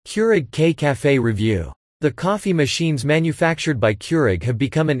Keurig K-Cafe Review. The coffee machines manufactured by Keurig have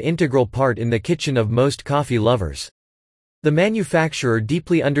become an integral part in the kitchen of most coffee lovers. The manufacturer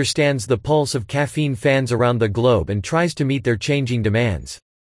deeply understands the pulse of caffeine fans around the globe and tries to meet their changing demands.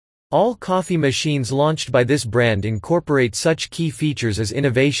 All coffee machines launched by this brand incorporate such key features as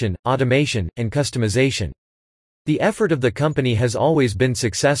innovation, automation, and customization. The effort of the company has always been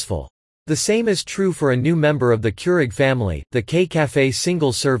successful. The same is true for a new member of the Keurig family, the K-Cafe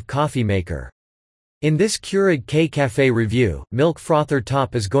single-serve coffee maker. In this Keurig K-Cafe review, Milk Frother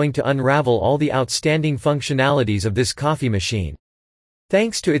Top is going to unravel all the outstanding functionalities of this coffee machine.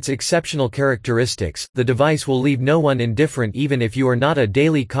 Thanks to its exceptional characteristics, the device will leave no one indifferent even if you are not a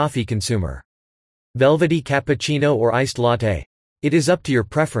daily coffee consumer. Velvety cappuccino or iced latte? It is up to your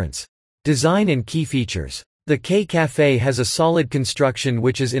preference. Design and key features. The K-Cafe has a solid construction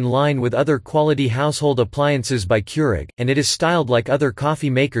which is in line with other quality household appliances by Keurig, and it is styled like other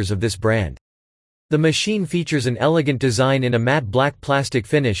coffee makers of this brand. The machine features an elegant design in a matte black plastic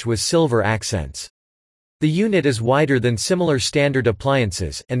finish with silver accents. The unit is wider than similar standard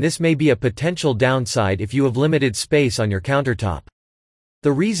appliances, and this may be a potential downside if you have limited space on your countertop.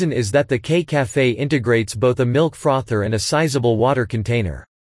 The reason is that the K-Cafe integrates both a milk frother and a sizable water container.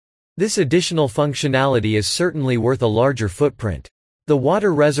 This additional functionality is certainly worth a larger footprint. The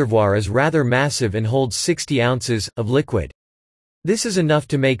water reservoir is rather massive and holds 60 ounces of liquid. This is enough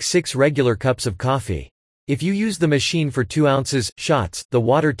to make 6 regular cups of coffee. If you use the machine for 2 ounces shots, the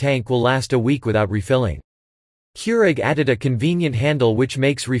water tank will last a week without refilling. Keurig added a convenient handle which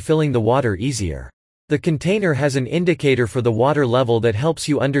makes refilling the water easier. The container has an indicator for the water level that helps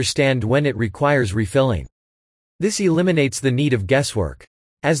you understand when it requires refilling. This eliminates the need of guesswork.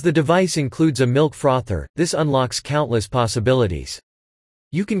 As the device includes a milk frother, this unlocks countless possibilities.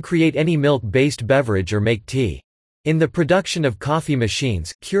 You can create any milk-based beverage or make tea. In the production of coffee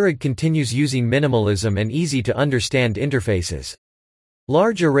machines, Keurig continues using minimalism and easy-to-understand interfaces.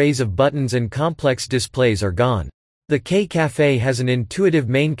 Large arrays of buttons and complex displays are gone. The K-Cafe has an intuitive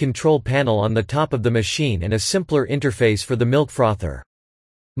main control panel on the top of the machine and a simpler interface for the milk frother.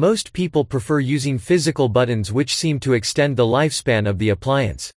 Most people prefer using physical buttons which seem to extend the lifespan of the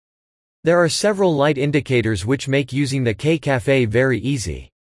appliance. There are several light indicators which make using the K-Cafe very easy.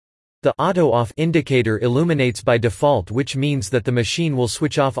 The auto-off indicator illuminates by default, which means that the machine will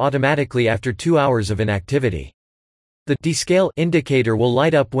switch off automatically after 2 hours of inactivity. The descale indicator will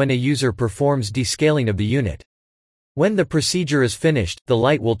light up when a user performs descaling of the unit. When the procedure is finished, the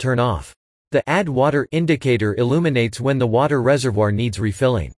light will turn off. The add water indicator illuminates when the water reservoir needs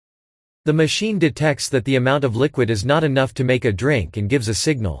refilling. The machine detects that the amount of liquid is not enough to make a drink and gives a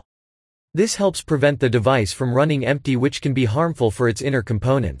signal. This helps prevent the device from running empty, which can be harmful for its inner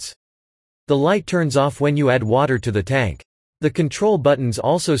components. The light turns off when you add water to the tank. The control buttons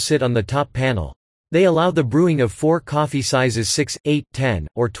also sit on the top panel. They allow the brewing of 4 coffee sizes 6, 8, 10,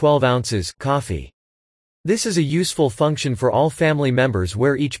 or 12 ounces coffee. This is a useful function for all family members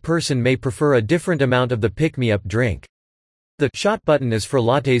where each person may prefer a different amount of the pick-me-up drink. The shot button is for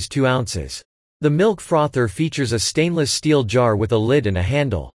lattes 2 ounces. The milk frother features a stainless steel jar with a lid and a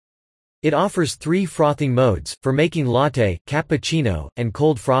handle. It offers 3 frothing modes, for making latte, cappuccino, and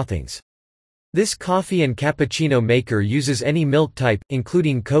cold frothings. This coffee and cappuccino maker uses any milk type,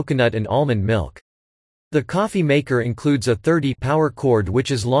 including coconut and almond milk. The coffee maker includes a 30 power cord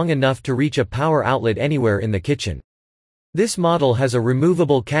which is long enough to reach a power outlet anywhere in the kitchen. This model has a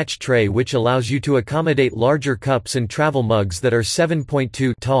removable catch tray which allows you to accommodate larger cups and travel mugs that are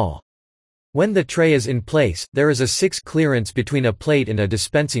 7.2 tall. When the tray is in place, there is a 6 clearance between a plate and a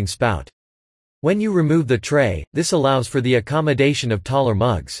dispensing spout. When you remove the tray, this allows for the accommodation of taller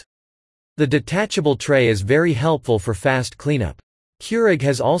mugs. The detachable tray is very helpful for fast cleanup. Keurig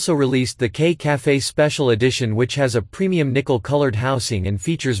has also released the K-Cafe Special Edition, which has a premium nickel-colored housing and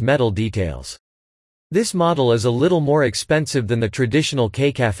features metal details. This model is a little more expensive than the traditional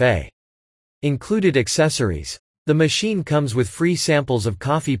K-Cafe. Included accessories. The machine comes with free samples of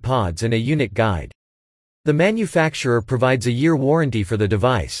coffee pods and a unit guide. The manufacturer provides a year warranty for the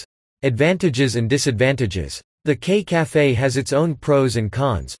device. Advantages and disadvantages. The K-Cafe has its own pros and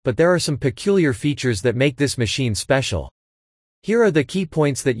cons, but there are some peculiar features that make this machine special. Here are the key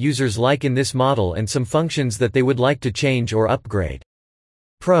points that users like in this model and some functions that they would like to change or upgrade.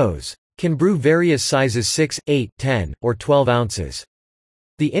 Pros. Can brew various sizes 6, 8, 10, or 12 ounces.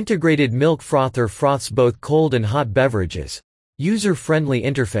 The integrated milk frother froths both cold and hot beverages. User-friendly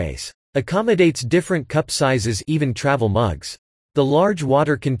interface. Accommodates different cup sizes, even travel mugs. The large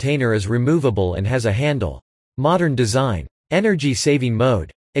water container is removable and has a handle. Modern design. Energy-saving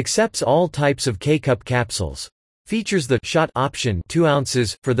mode. Accepts all types of K-cup capsules. Features the shot option 2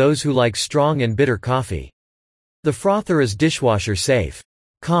 ounces for those who like strong and bitter coffee. The frother is dishwasher safe.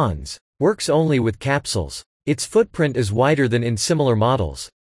 Cons. Works only with capsules. Its footprint is wider than in similar models.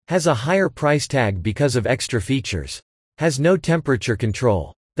 Has a higher price tag because of extra features. Has no temperature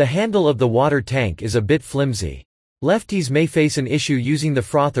control. The handle of the water tank is a bit flimsy. Lefties may face an issue using the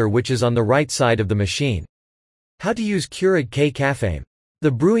frother, which is on the right side of the machine. How to use Keurig K-Cafe. The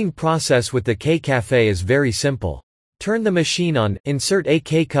brewing process with the K-Cafe is very simple. Turn the machine on, insert a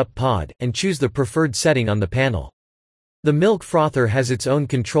K-cup pod, and choose the preferred setting on the panel. The milk frother has its own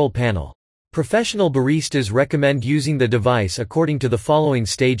control panel. Professional baristas recommend using the device according to the following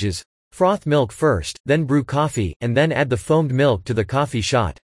stages: froth milk first, then brew coffee, and then add the foamed milk to the coffee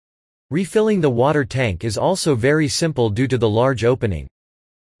shot. Refilling the water tank is also very simple due to the large opening.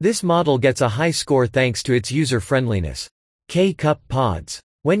 This model gets a high score thanks to its user-friendliness. K-cup pods.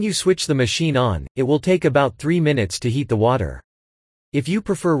 When you switch the machine on, it will take about 3 minutes to heat the water. If you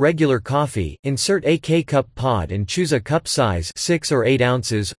prefer regular coffee, insert a K-cup pod and choose a cup size 6 or 8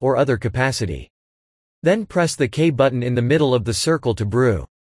 ounces, or other capacity. Then press the K button in the middle of the circle to brew.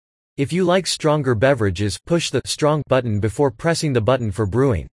 If you like stronger beverages, push the strong button before pressing the button for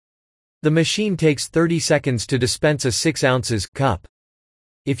brewing. The machine takes 30 seconds to dispense a 6 ounces cup.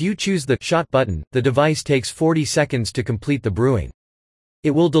 If you choose the shot button, the device takes 40 seconds to complete the brewing. It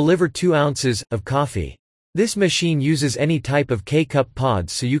will deliver 2 ounces of coffee. This machine uses any type of K-cup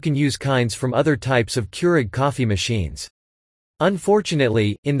pods, so you can use kinds from other types of Keurig coffee machines.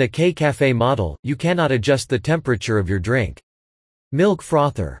 Unfortunately, in the K-Cafe model, you cannot adjust the temperature of your drink. Milk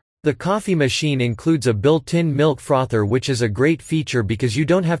frother. The coffee machine includes a built-in milk frother, which is a great feature because you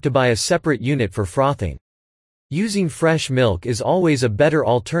don't have to buy a separate unit for frothing. Using fresh milk is always a better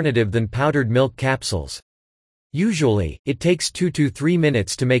alternative than powdered milk capsules. Usually, it takes 2 to 3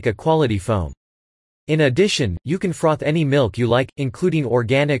 minutes to make a quality foam. In addition, you can froth any milk you like, including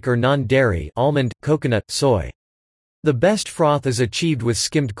organic or non-dairy, almond, coconut, soy. The best froth is achieved with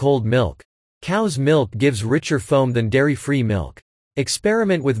skimmed cold milk. Cow's milk gives richer foam than dairy-free milk.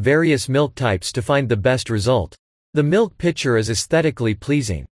 Experiment with various milk types to find the best result. The milk pitcher is aesthetically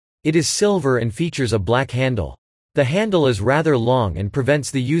pleasing. It is silver and features a black handle. The handle is rather long and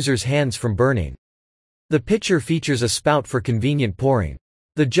prevents the user's hands from burning. The pitcher features a spout for convenient pouring.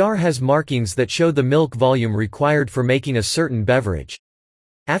 The jar has markings that show the milk volume required for making a certain beverage.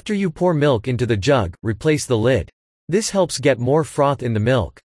 After you pour milk into the jug, replace the lid. This helps get more froth in the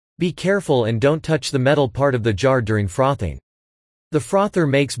milk. Be careful and don't touch the metal part of the jar during frothing. The frother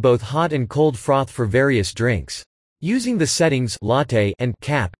makes both hot and cold froth for various drinks. Using the settings latte and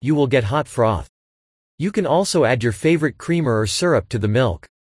cap, you will get hot froth. You can also add your favorite creamer or syrup to the milk.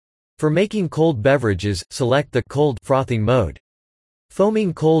 For making cold beverages, select the cold frothing mode.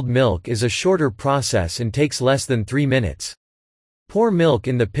 Foaming cold milk is a shorter process and takes less than 3 minutes. Pour milk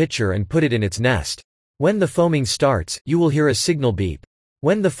in the pitcher and put it in its nest. When the foaming starts, you will hear a signal beep.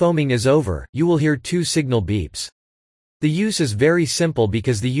 When the foaming is over, you will hear 2 signal beeps. The use is very simple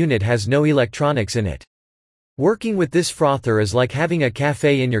because the unit has no electronics in it. Working with this frother is like having a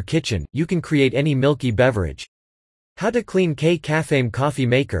cafe in your kitchen. You can create any milky beverage. How to clean K-Cafe coffee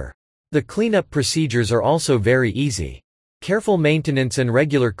maker. The cleanup procedures are also very easy. Careful maintenance and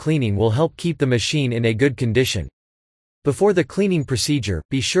regular cleaning will help keep the machine in a good condition. Before the cleaning procedure,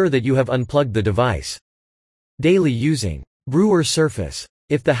 be sure that you have unplugged the device. Daily using. Brewer surface.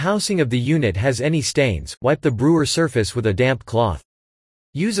 If the housing of the unit has any stains, wipe the brewer surface with a damp cloth.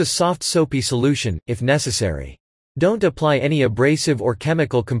 Use a soft soapy solution, if necessary. Don't apply any abrasive or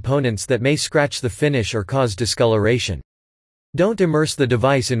chemical components that may scratch the finish or cause discoloration. Don't immerse the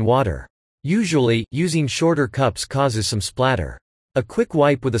device in water. Usually, using shorter cups causes some splatter. A quick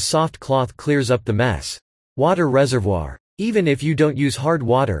wipe with a soft cloth clears up the mess. Water reservoir. Even if you don't use hard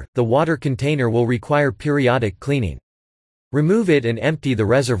water, the water container will require periodic cleaning. Remove it and empty the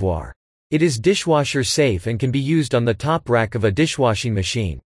reservoir. It is dishwasher safe and can be used on the top rack of a dishwashing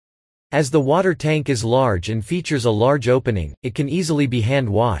machine. As the water tank is large and features a large opening, it can easily be hand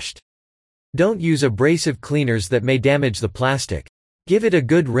washed. Don't use abrasive cleaners that may damage the plastic. Give it a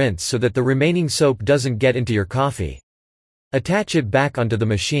good rinse so that the remaining soap doesn't get into your coffee. Attach it back onto the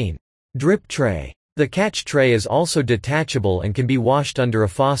machine. Drip tray. The catch tray is also detachable and can be washed under a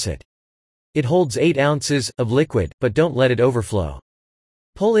faucet. It holds 8 ounces of liquid, but don't let it overflow.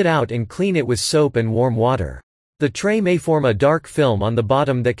 Pull it out and clean it with soap and warm water. The tray may form a dark film on the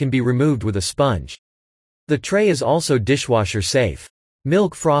bottom that can be removed with a sponge. The tray is also dishwasher safe.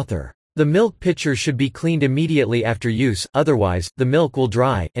 Milk frother. The milk pitcher should be cleaned immediately after use, otherwise, the milk will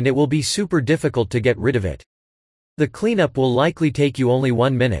dry, and it will be super difficult to get rid of it. The cleanup will likely take you only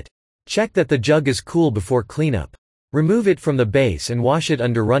 1 minute. Check that the jug is cool before cleanup. Remove it from the base and wash it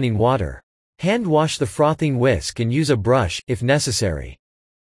under running water. Hand wash the frothing whisk and use a brush, if necessary.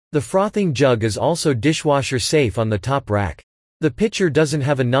 The frothing jug is also dishwasher safe on the top rack. The pitcher doesn't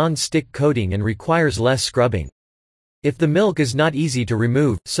have a non-stick coating and requires less scrubbing. If the milk is not easy to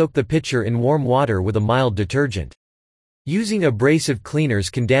remove, soak the pitcher in warm water with a mild detergent. Using abrasive cleaners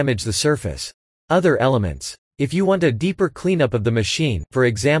can damage the surface. Other elements. If you want a deeper cleanup of the machine, for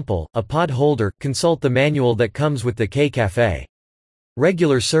example, a pod holder, consult the manual that comes with the K-Café.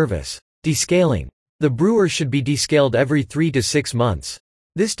 Regular service. Descaling. The brewer should be descaled every 3 to 6 months.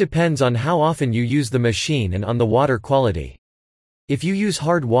 This depends on how often you use the machine and on the water quality. If you use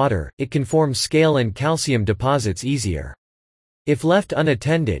hard water, it can form scale and calcium deposits easier. If left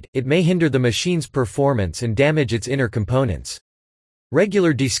unattended, it may hinder the machine's performance and damage its inner components.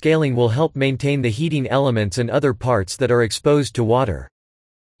 Regular descaling will help maintain the heating elements and other parts that are exposed to water.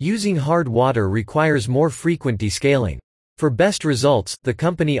 Using hard water requires more frequent descaling. For best results, the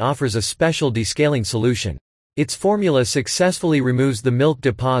company offers a special descaling solution. Its formula successfully removes the milk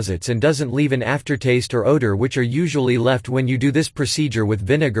deposits and doesn't leave an aftertaste or odor which are usually left when you do this procedure with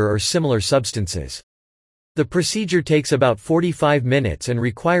vinegar or similar substances. The procedure takes about 45 minutes and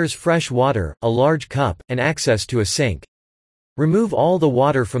requires fresh water, a large cup, and access to a sink. Remove all the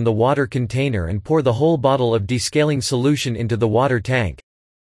water from the water container and pour the whole bottle of descaling solution into the water tank.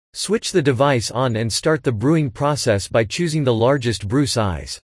 Switch the device on and start the brewing process by choosing the largest brew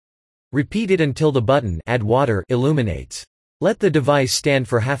size. Repeat it until the button "Add water" illuminates. Let the device stand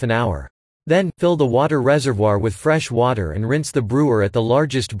for half an hour. Then, fill the water reservoir with fresh water and rinse the brewer at the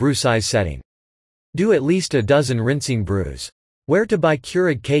largest brew size setting. Do at least a dozen rinsing brews. Where to buy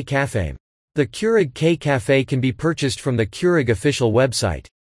Keurig K-Café? The Keurig K-Café can be purchased from the Keurig official website.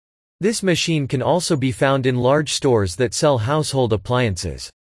 This machine can also be found in large stores that sell household appliances.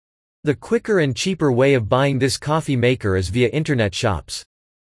 The quicker and cheaper way of buying this coffee maker is via internet shops.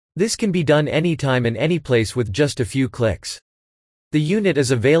 This can be done anytime and anyplace with just a few clicks. The unit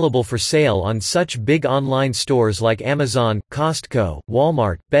is available for sale on such big online stores like Amazon, Costco,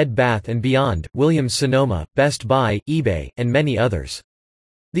 Walmart, Bed Bath & Beyond, Williams-Sonoma, Best Buy, eBay, and many others.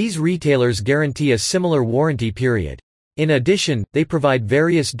 These retailers guarantee a similar warranty period. In addition, they provide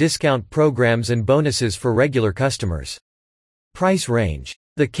various discount programs and bonuses for regular customers. Price range.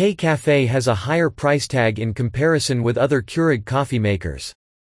 The K-Café has a higher price tag in comparison with other Keurig coffee makers.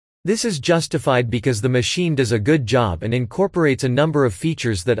 This is justified because the machine does a good job and incorporates a number of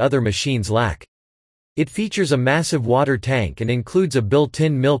features that other machines lack. It features a massive water tank and includes a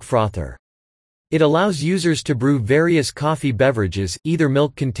built-in milk frother. It allows users to brew various coffee beverages, either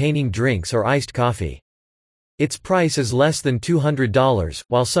milk-containing drinks or iced coffee. Its price is less than $200,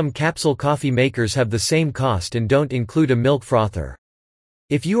 while some capsule coffee makers have the same cost and don't include a milk frother.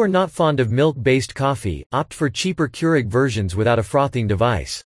 If you are not fond of milk-based coffee, opt for cheaper Keurig versions without a frothing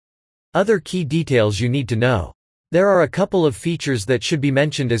device. Other key details you need to know. There are a couple of features that should be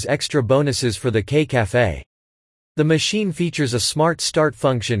mentioned as extra bonuses for the K-Café. The machine features a smart start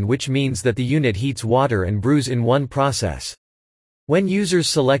function, which means that the unit heats water and brews in one process. When users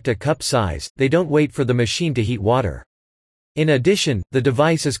select a cup size, they don't wait for the machine to heat water. In addition, the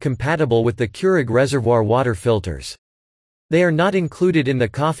device is compatible with the Keurig reservoir water filters. They are not included in the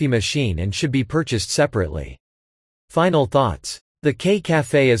coffee machine and should be purchased separately. Final thoughts. The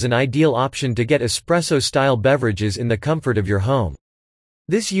K-Café is an ideal option to get espresso-style beverages in the comfort of your home.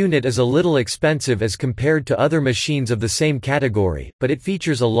 This unit is a little expensive as compared to other machines of the same category, but it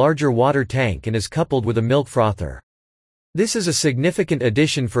features a larger water tank and is coupled with a milk frother. This is a significant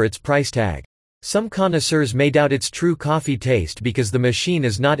addition for its price tag. Some connoisseurs may doubt its true coffee taste because the machine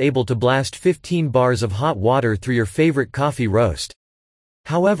is not able to blast 15 bars of hot water through your favorite coffee roast.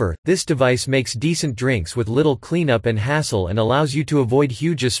 However, this device makes decent drinks with little cleanup and hassle and allows you to avoid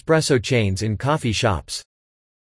huge espresso chains in coffee shops.